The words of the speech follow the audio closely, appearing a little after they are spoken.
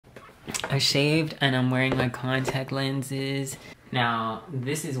I shaved and I'm wearing my contact lenses. Now,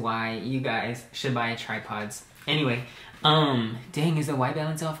 this is why you guys should buy tripods. Anyway, dang, is the white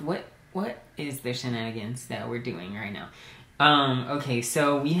balance off? What is the shenanigans that we're doing right now? Okay,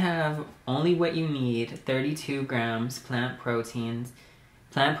 so we have only what you need, 32 grams plant protein,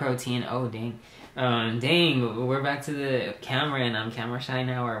 oh dang. Dang, we're back to the camera and I'm camera shy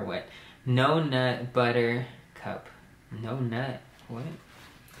now or what? No nut butter cup. No nut, what?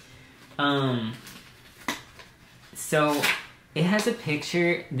 So it has a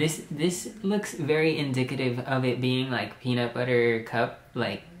picture. This looks very indicative of it being like peanut butter cup,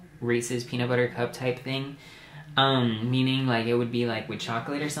 like Reese's peanut butter cup type thing. Meaning like it would be like with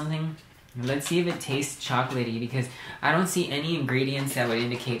chocolate or something. Let's see if it tastes chocolatey because I don't see any ingredients that would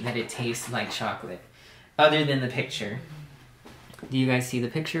indicate that it tastes like chocolate other than the picture. Do you guys see the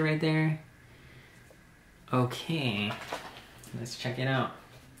picture right there? Okay, let's check it out.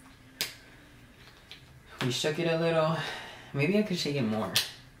 We shook it a little. Maybe I could shake it more.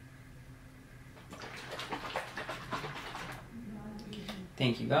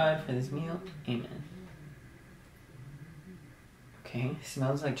 Thank you, God, for this meal. Amen. Okay,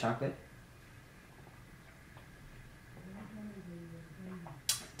 smells like chocolate.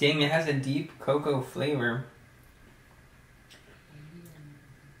 Dang, it has a deep cocoa flavor.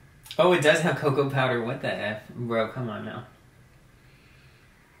 Oh, it does have cocoa powder. What the F? Bro, come on now.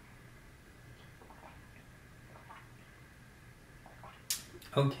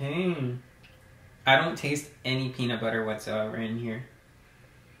 Okay. I don't taste any peanut butter whatsoever in here.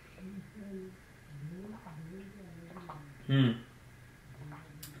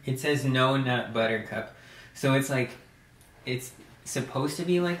 It says no nut butter cup. So it's like, it's supposed to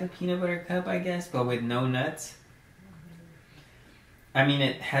be like a peanut butter cup, I guess, but with no nuts. I mean,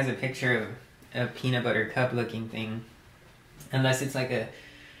 it has a picture of a peanut butter cup looking thing. Unless it's like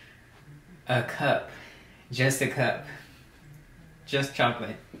a cup. Just a cup. Just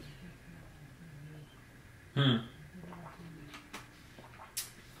chocolate.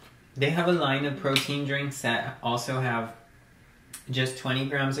 They have a line of protein drinks that also have just 20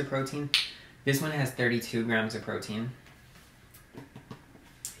 grams of protein. This one has 32 grams of protein.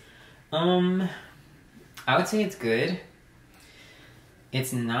 I would say it's good.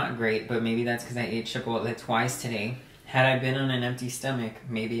 It's not great, but maybe that's because I ate Chipotle twice today. Had I been on an empty stomach,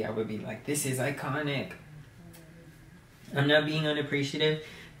 maybe I would be like, this is iconic. I'm not being unappreciative.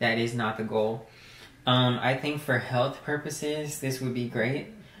 That is not the goal. I think for health purposes, this would be great.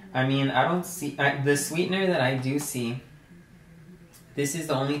 I mean, I don't see... the sweetener that I do see, this is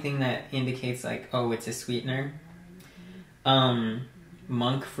the only thing that indicates like, oh, it's a sweetener.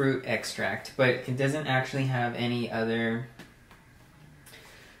 Monk fruit extract, but it doesn't actually have any other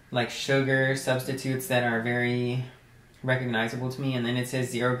like sugar substitutes that are very recognizable to me. And then it says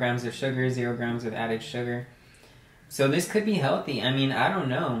 0 grams of sugar, 0 grams of added sugar. So this could be healthy. I mean, I don't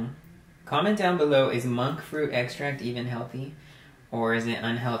know. Comment down below, is monk fruit extract even healthy? Or is it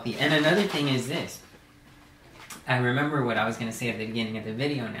unhealthy? And another thing is this. I remember what I was going to say at the beginning of the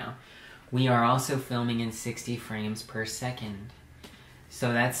video now. We are also filming in 60 frames per second.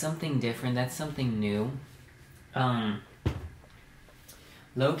 So that's something different. That's something new.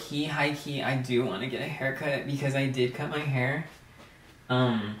 Low key, high key, I do want to get a haircut because I did cut my hair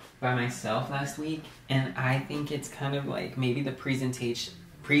by myself last week. And I think it's kind of like maybe the presentation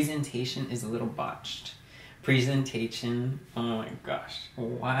is a little botched. Oh my gosh.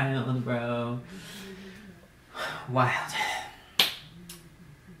 Wild, bro. Wild.